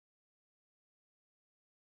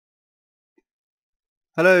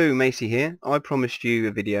Hello, Macey here. I promised you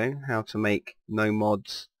a video how to make no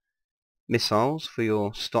mods missiles for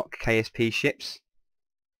your stock KSP ships.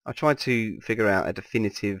 I tried to figure out a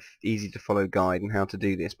definitive, easy to follow guide on how to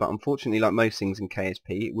do this, but unfortunately, like most things in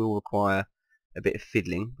KSP, it will require a bit of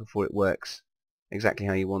fiddling before it works exactly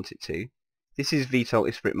how you want it to. This is VTOL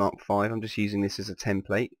Ifrit Mark 5. I'm just using this as a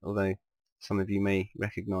template, although some of you may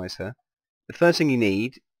recognise her. The first thing you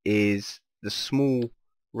need is the small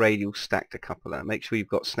radial stack decoupler. Make sure you've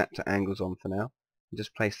got snap to angles on for now, and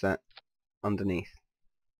just place that underneath.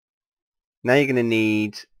 Now you're going to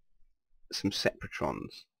need some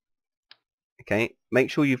separatrons. Okay, make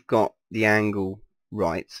sure you've got the angle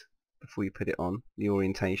right before you put it on, the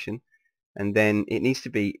orientation, and then it needs to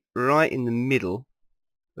be right in the middle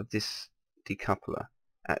of this decoupler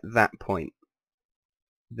at that point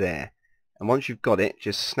there. And once you've got it,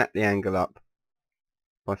 just snap the angle up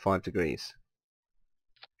by 5 degrees.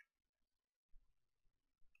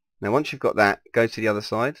 Now once you've got that, go to the other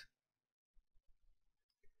side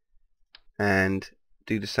and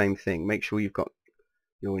do the same thing. Make sure you've got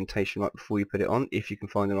the orientation right before you put it on, if you can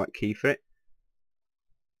find the right key for it.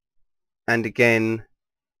 And again,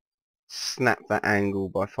 snap that angle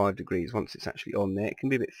by 5 degrees once it's actually on there. It can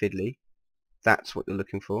be a bit fiddly. That's what you're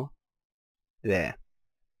looking for. There.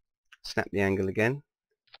 Snap the angle again.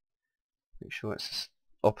 Make sure it's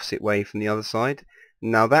the opposite way from the other side.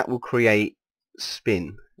 Now that will create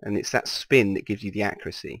spin, and it's that spin that gives you the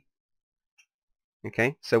accuracy.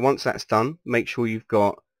 Okay, so once that's done, make sure you've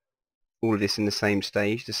got all of this in the same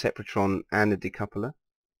stage, the separatron and the decoupler.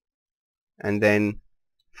 And then,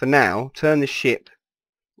 for now, turn the ship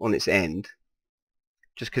on its end,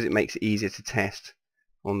 just because it makes it easier to test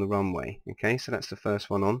on the runway. Okay, so that's the first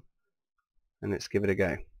one on, and let's give it a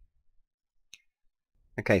go.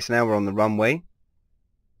 Okay, so now we're on the runway.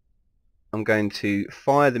 I'm going to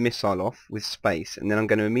fire the missile off with space, and then I'm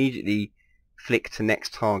going to immediately flick to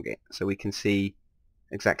next target so we can see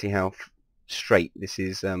exactly how straight this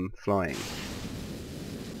is flying.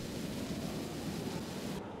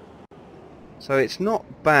 So it's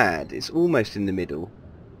not bad, it's almost in the middle,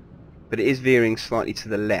 but it is veering slightly to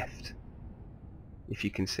the left, if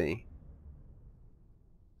you can see.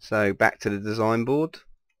 So back to the design board.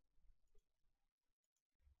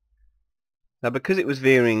 Now because it was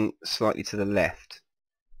veering slightly to the left,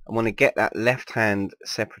 I want to get that left hand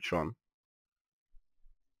separatron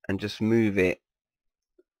and just move it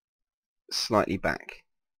slightly back,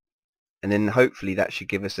 and then hopefully that should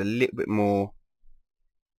give us a little bit more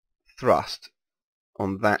thrust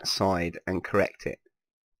on that side and correct it.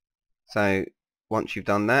 So once you've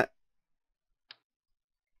done that,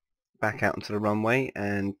 back out onto the runway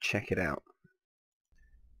and check it out.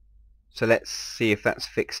 So let's see if that's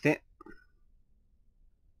fixed it.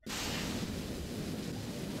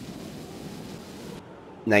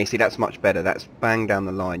 Now you see that's much better. That's bang down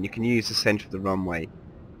the line. You can use the center of the runway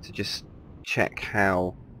to just check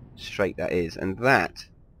how straight that is, and that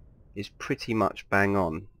is pretty much bang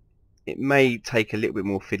on. It may take a little bit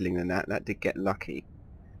more fiddling than that. That did get lucky.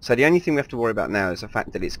 So the only thing we have to worry about now is the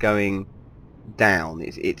fact that it's going down.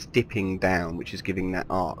 It's dipping down, which is giving that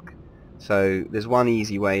arc. So there's one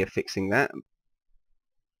easy way of fixing that.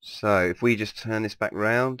 So if we just turn this back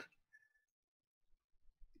round,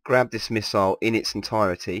 grab this missile in its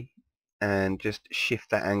entirety and just shift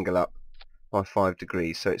that angle up by 5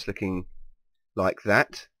 degrees so it's looking like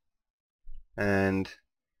that, and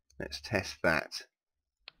let's test that.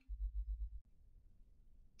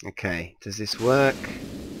 Okay, does this work?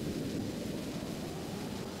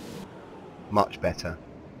 Much better.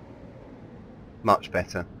 Much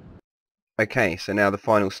better. Okay, so now the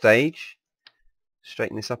final stage.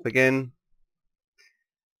 Straighten this up again.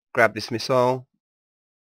 Grab this missile,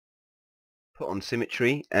 put on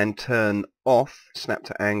symmetry and turn off snap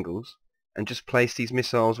to angles, and just place these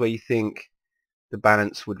missiles where you think the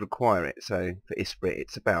balance would require it. So for Ifrit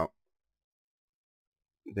it's about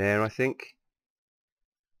there, I think.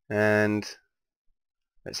 And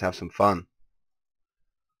let's have some fun.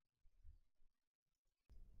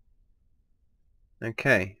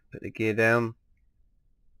 Okay, put the gear down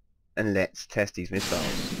and let's test these missiles.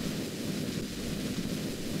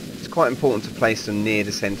 It's quite important to place them near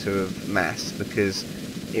the center of mass because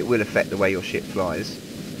it will affect the way your ship flies.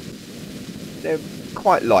 They're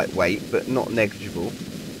quite lightweight but not negligible.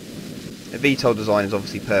 A VTOL design is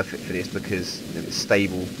obviously perfect for this because it's a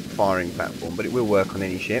stable firing platform, but it will work on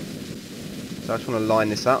any ship. So I just want to line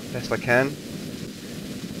this up best I can,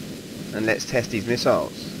 and let's test these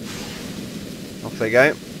missiles. Off they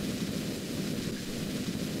go.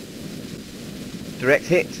 Direct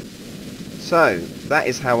hit. So that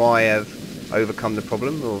is how I have overcome the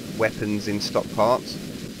problem of weapons in stock parts.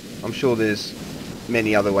 I'm sure there's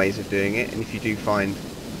many other ways of doing it, and if you do find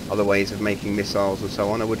other ways of making missiles and so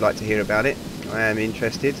on, I would like to hear about it. I am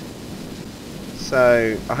interested.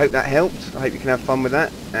 So I hope that helped. I hope you can have fun with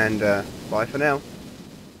that, and bye for now.